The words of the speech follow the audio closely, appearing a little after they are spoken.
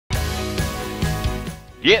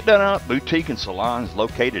Get Done Up Boutique and Salon is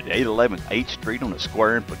located at 811 8th Street on the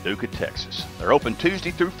Square in Paducah, Texas. They're open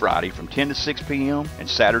Tuesday through Friday from 10 to 6 p.m. and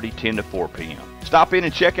Saturday 10 to 4 p.m. Stop in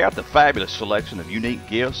and check out the fabulous selection of unique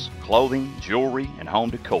gifts, clothing, jewelry, and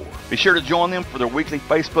home decor. Be sure to join them for their weekly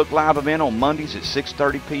Facebook Live event on Mondays at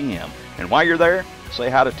 6:30 p.m. And while you're there,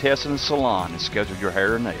 say hi to Tessa in the salon and schedule your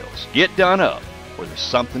hair or nails. Get Done Up, where there's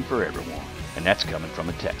something for everyone. And that's coming from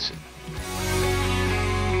a Texan.